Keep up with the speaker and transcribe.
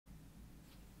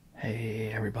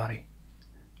Hey everybody,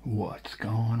 what's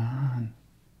going on?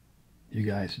 You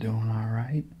guys doing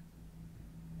alright?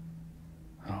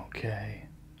 Okay,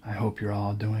 I hope you're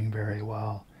all doing very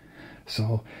well.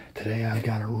 So today I've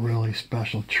got a really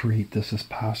special treat. This is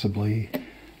possibly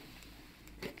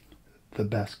the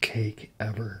best cake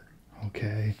ever,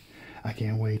 okay? I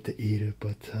can't wait to eat it,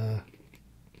 but I'm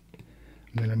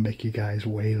going to make you guys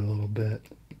wait a little bit.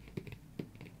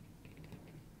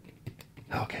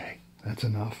 Okay, that's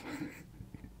enough.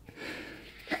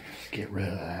 Let's get rid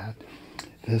of that.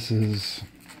 It's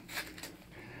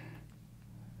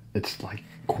like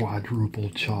quadruple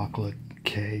chocolate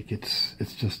cake. It's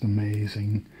just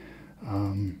amazing.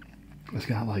 It's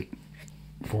got like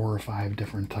 4 or 5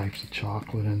 different types of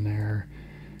chocolate in there.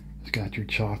 It's got your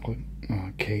chocolate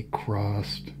cake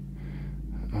crust,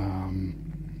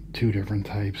 2 different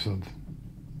types of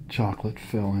chocolate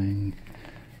filling.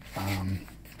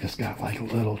 It's got like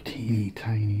little teeny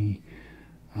tiny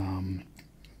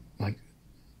like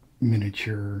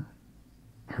miniature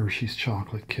Hershey's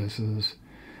chocolate kisses.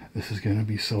 This is going to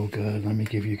be so good. Let me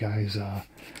give you guys up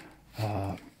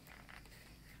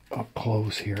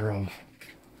close here of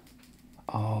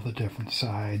all the different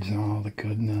sides and all the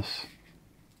goodness.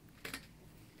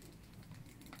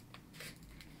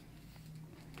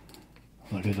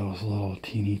 Look at those little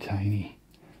teeny tiny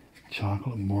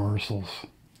chocolate morsels.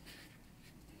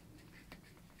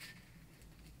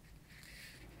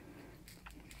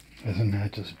 Isn't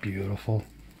that just beautiful?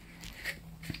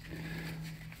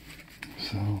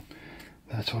 So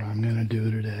that's what I'm going to do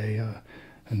today. A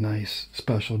nice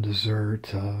special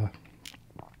dessert.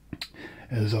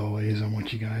 As always, I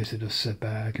want you guys to just sit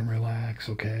back and relax,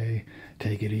 okay?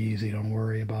 Take it easy. Don't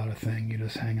worry about a thing. You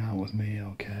just hang out with me,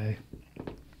 okay?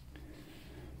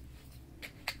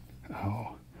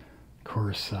 Oh, of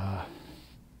course I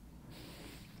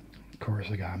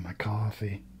got my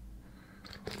coffee.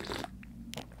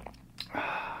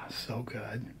 Ah, so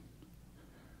good.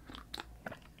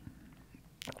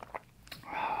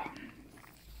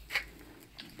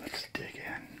 Let's dig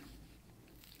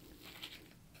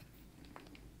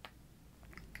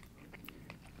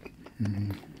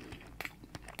in.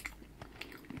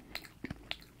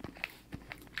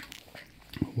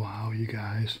 Wow, you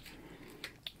guys.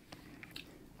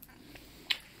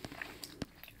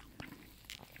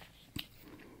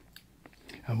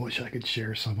 I wish I could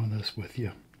share some of this with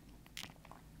you.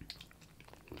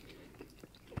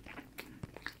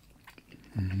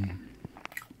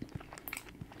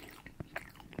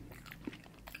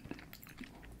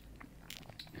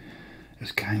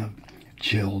 It's kind of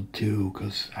chilled too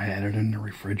because I had it in the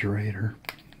refrigerator.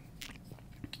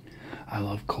 I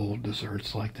love cold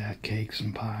desserts like that, cakes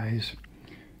and pies.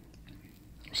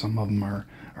 Some of them are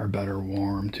better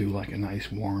warm too, like a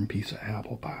nice warm piece of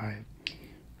apple pie.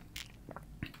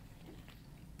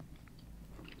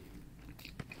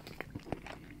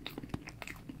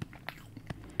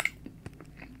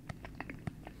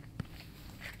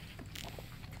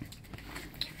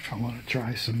 I want to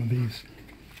try some of these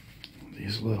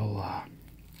little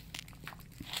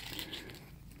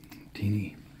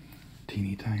teeny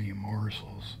tiny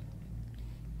morsels.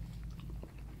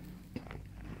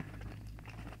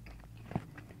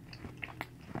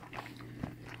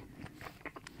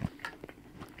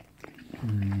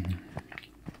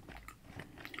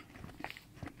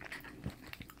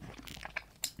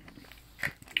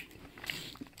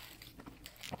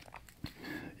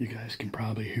 You guys can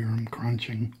probably hear them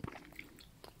crunching.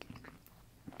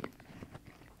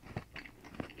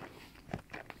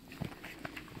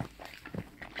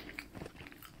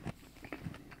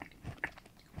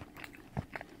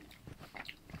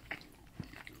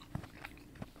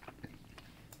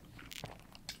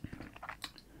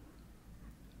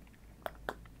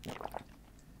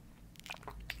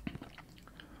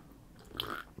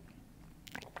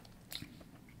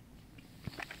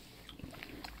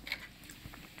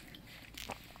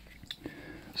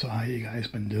 So how you guys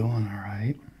been doing? All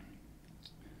right?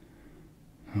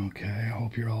 Okay, I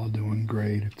hope you're all doing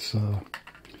great.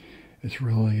 It's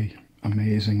really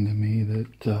amazing to me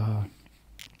that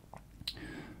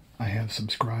I have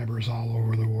subscribers all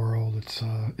over the world.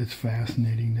 It's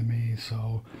fascinating to me.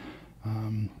 So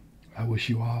I wish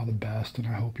you all the best, and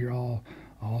I hope you're all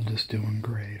just doing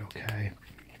great. Okay,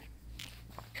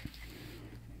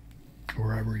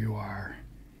 wherever you are.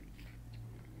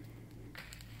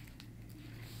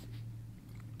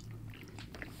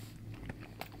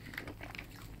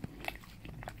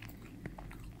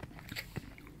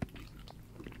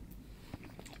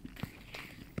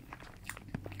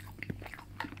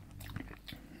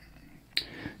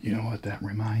 You know what that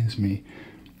reminds me?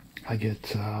 I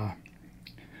get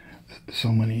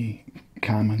so many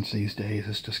comments these days.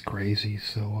 It's just crazy.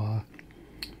 So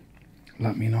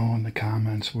let me know in the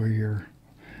comments where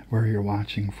you're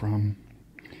watching from.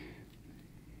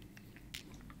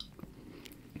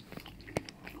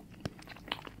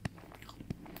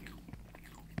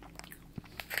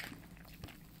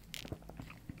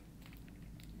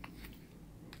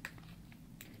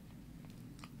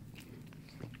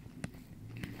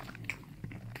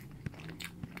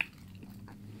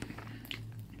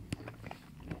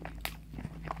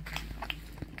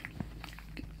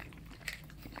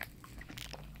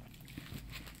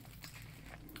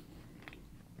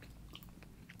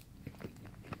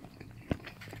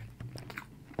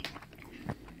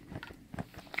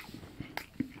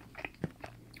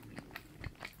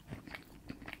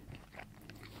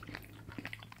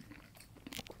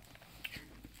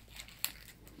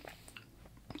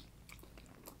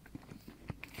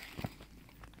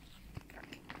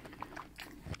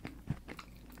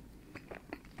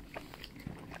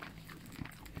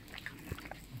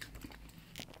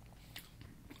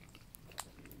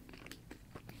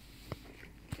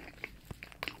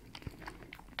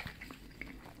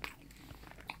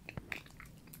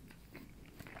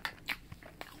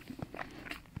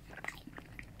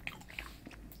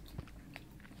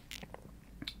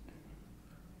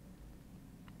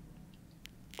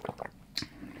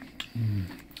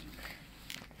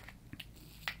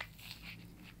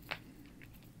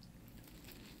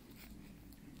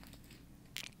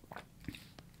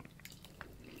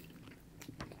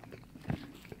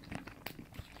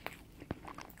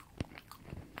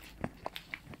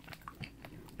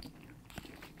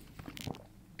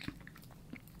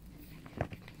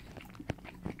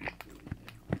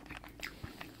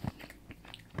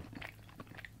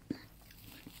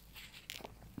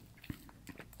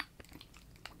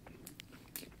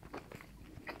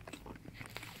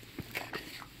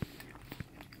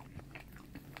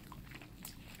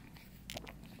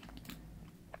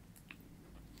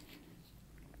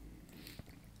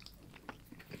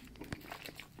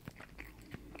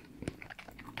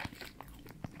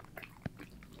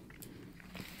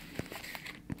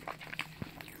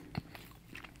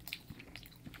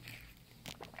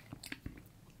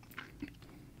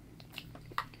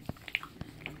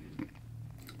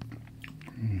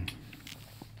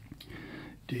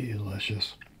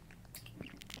 Delicious.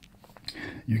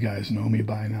 You guys know me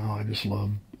by now. I just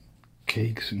love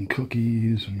cakes and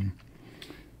cookies and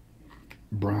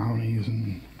brownies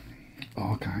and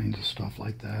all kinds of stuff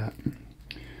like that.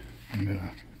 I'm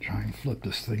gonna try and flip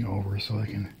this thing over so I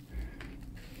can,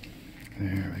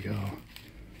 there we go.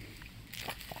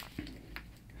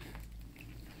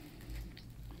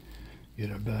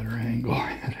 Get a better angle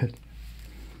at it.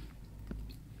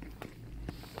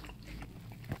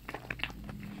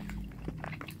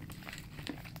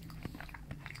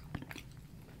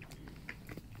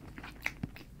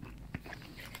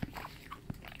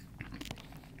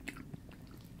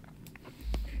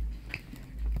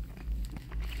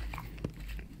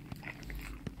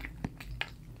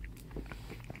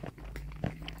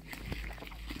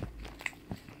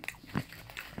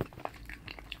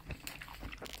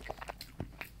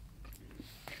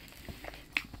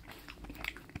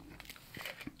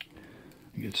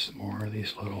 Get some more of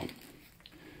these little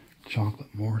chocolate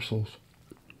morsels.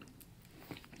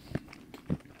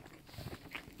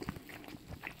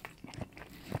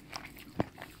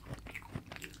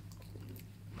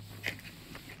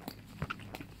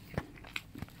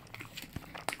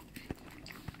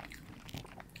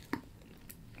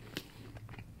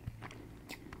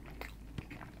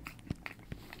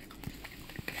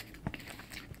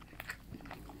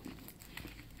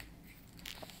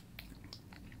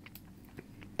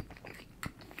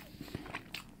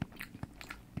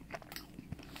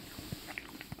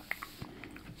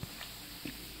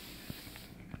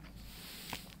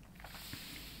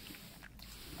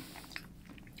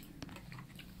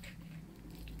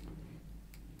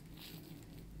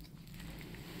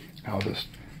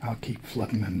 I'll keep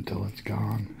flipping it until it's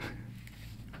gone.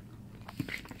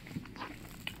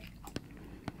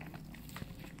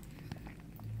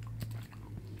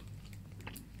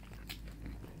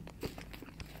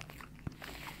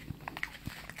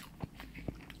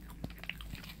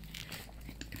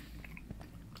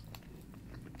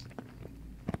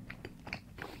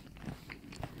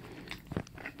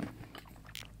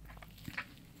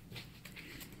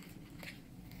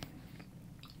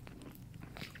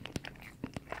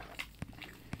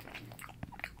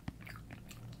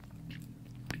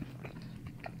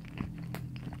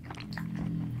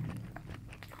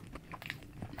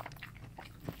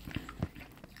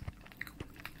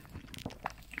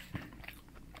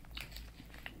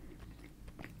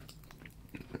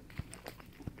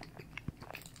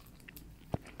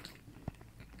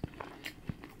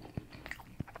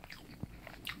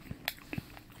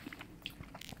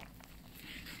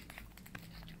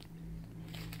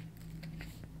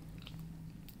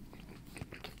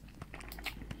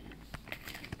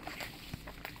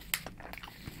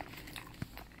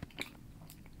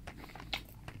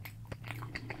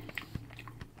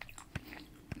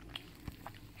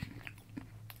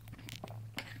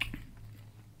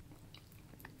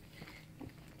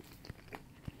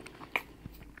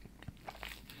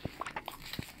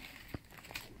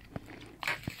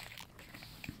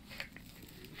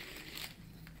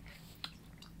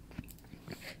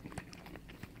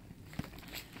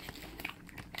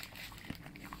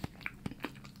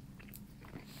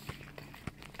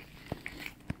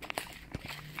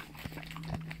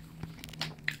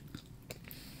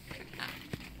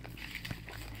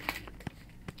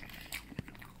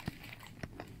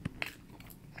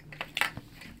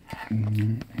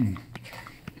 Mm-hmm.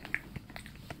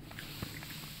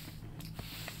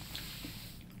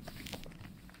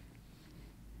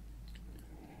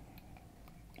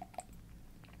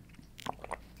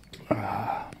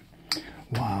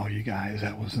 Wow, you guys,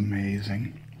 that was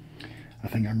amazing. I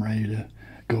think I'm ready to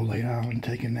go lay down and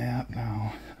take a nap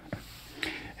now.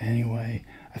 Anyway,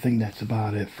 I think that's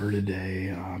about it for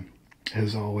today.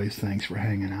 As always, thanks for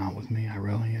hanging out with me. I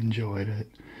really enjoyed it.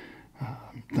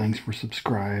 Thanks for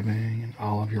subscribing and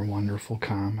all of your wonderful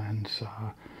comments.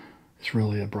 It's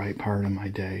really a bright part of my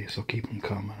day, so keep them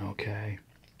coming, okay?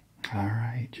 All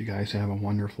right, you guys have a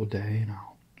wonderful day, and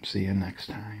I'll see you next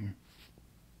time.